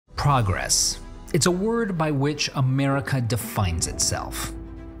Progress. It's a word by which America defines itself.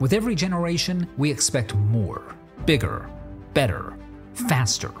 With every generation, we expect more, bigger, better,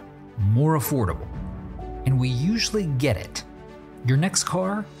 faster, more affordable. And we usually get it. Your next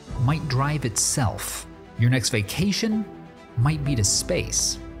car might drive itself. Your next vacation might be to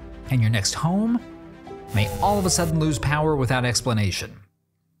space. And your next home may all of a sudden lose power without explanation.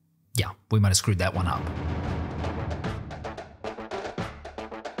 Yeah, we might have screwed that one up.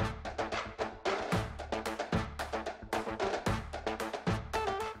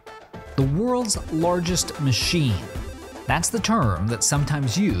 The world's largest machine. That's the term that's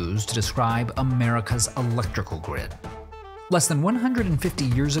sometimes used to describe America's electrical grid. Less than 150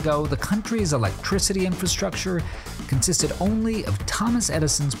 years ago, the country's electricity infrastructure consisted only of Thomas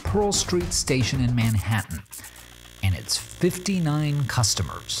Edison's Pearl Street station in Manhattan and its 59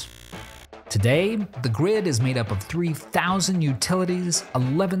 customers. Today, the grid is made up of 3,000 utilities,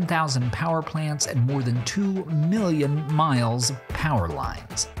 11,000 power plants, and more than 2 million miles of power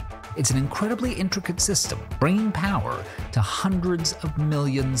lines. It's an incredibly intricate system, bringing power to hundreds of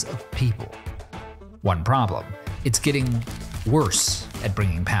millions of people. One problem: it's getting worse at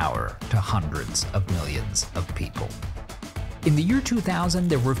bringing power to hundreds of millions of people. In the year 2000,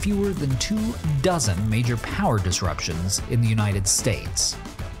 there were fewer than 24 major power disruptions in the United States.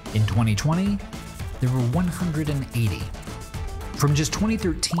 In 2020, there were 180. From just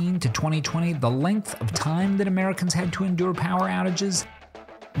 2013 to 2020, the length of time that Americans had to endure power outages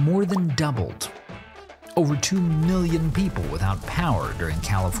more than doubled. Over 2 million people without power during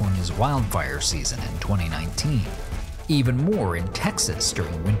California's wildfire season in 2019. Even more in Texas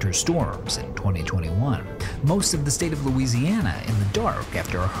during winter storms in 2021. Most of the state of Louisiana in the dark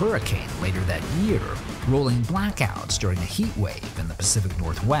after a hurricane later that year. Rolling blackouts during a heat wave in the Pacific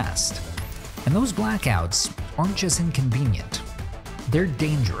Northwest. And those blackouts aren't just inconvenient, they're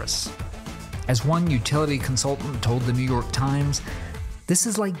dangerous. As one utility consultant told the New York Times, "This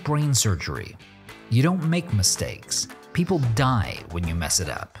is like brain surgery. You don't make mistakes. People die when you mess it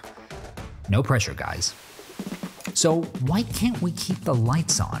up." No pressure, guys. So why can't we keep the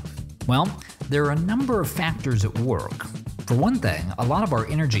lights on? Well, there are a number of factors at work. For one thing, a lot of our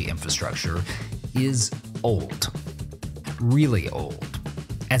energy infrastructure is old. Really old.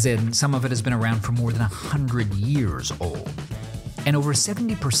 As in, some of it has been around for more than 100 years old. And over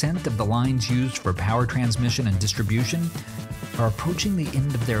 70% of the lines used for power transmission and distribution are approaching the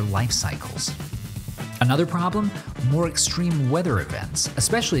end of their life cycles. Another problem? More extreme weather events,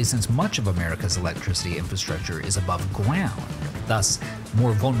 especially since much of America's electricity infrastructure is above ground, thus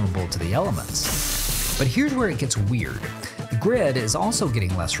more vulnerable to the elements. But here's where it gets weird. The grid is also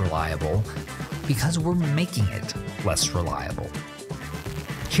getting less reliable because we're making it less reliable.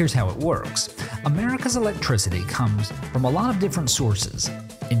 Here's how it works. America's electricity comes from a lot of different sources.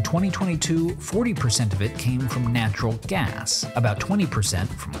 In 2022, 40% of it came from natural gas, about 20%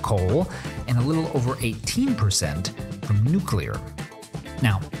 from coal, and a little over 18% from nuclear.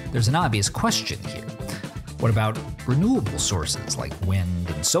 Now, there's an obvious question here. What about renewable sources like wind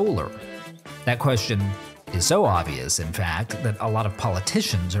and solar? That question is so obvious, in fact, that a lot of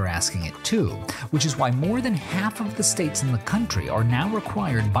politicians are asking it too, which is why more than half of the states in the country are now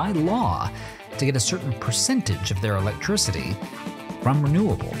required by law to get a certain percentage of their electricity from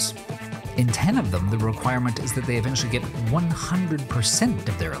renewables. In 10 of them, the requirement is that they eventually get 100%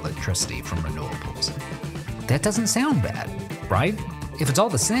 of their electricity from renewables. That doesn't sound bad, right? If it's all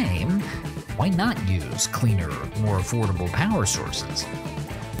the same, why not use cleaner, more affordable power sources?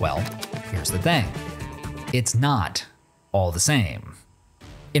 Well, here's the thing. It's not all the same.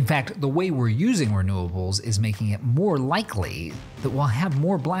 In fact, the way we're using renewables is making it more likely that we'll have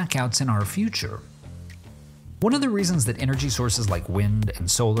more blackouts in our future. One of the reasons that energy sources like wind and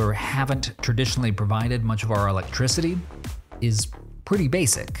solar haven't traditionally provided much of our electricity is pretty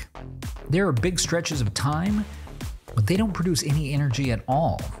basic. There are big stretches of time when they don't produce any energy at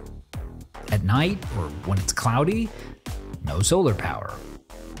all. At night, or when it's cloudy, no solar power.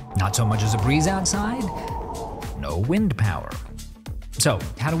 Not so much as a breeze outside, no wind power. So,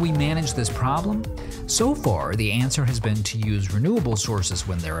 how do we manage this problem? So far, the answer has been to use renewable sources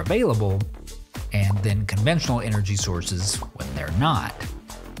when they're available, and then conventional energy sources when they're not.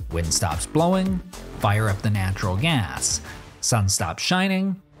 Wind stops blowing, fire up the natural gas. Sun stops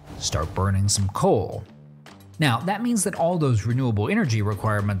shining, start burning some coal. Now, that means that all those renewable energy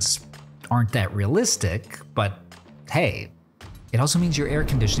requirements aren't that realistic, but hey, it also means your air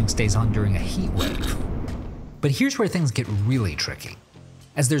conditioning stays on during a heat wave. But here's where things get really tricky.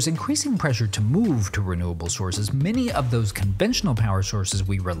 As there's increasing pressure to move to renewable sources, many of those conventional power sources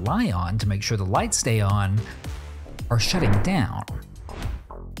we rely on to make sure the lights stay on are shutting down.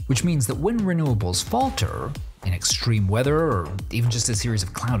 which means that when renewables falter, in extreme weather or even just a series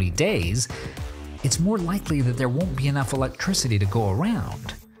of cloudy days, it's more likely that there won't be enough electricity to go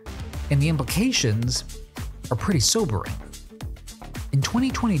around. And the implications are pretty sobering. In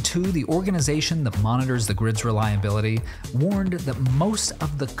 2022, the organization that monitors the grid's reliability warned that most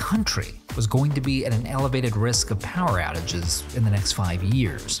of the country was going to be at an elevated risk of power outages in the next 5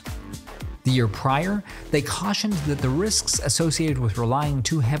 years. The year prior, they cautioned that the risks associated with relying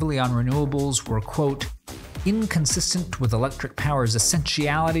too heavily on renewables were, quote, inconsistent with electric power's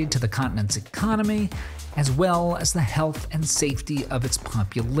essentiality to the continent's economy, as well as the health and safety of its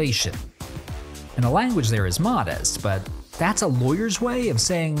population. And the language there is modest, but that's a lawyer's way of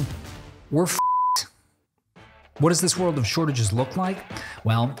saying, we're f***ed. What does this world of shortages look like?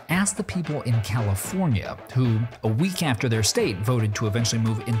 Well, ask the people in California, who, a week after their state voted to eventually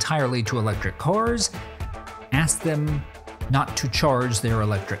move entirely to electric cars, ask them not to charge their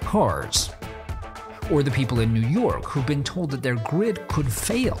electric cars. Or the people in New York who've been told that their grid could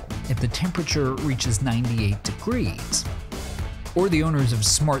fail if the temperature reaches 98 degrees. Or the owners of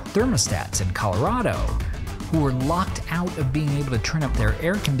smart thermostats in Colorado, who were locked out of being able to turn up their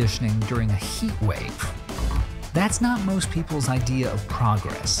air conditioning during a heat wave. That's not most people's idea of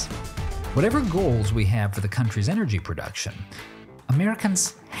progress. Whatever goals we have for the country's energy production,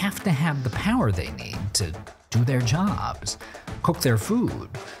 Americans have to have the power they need to do their jobs, cook their food,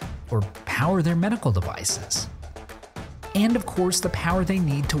 or power their medical devices. And of course, the power they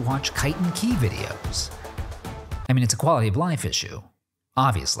need to watch kite and key videos. I mean, it's a quality of life issue,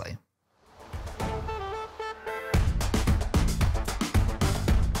 obviously.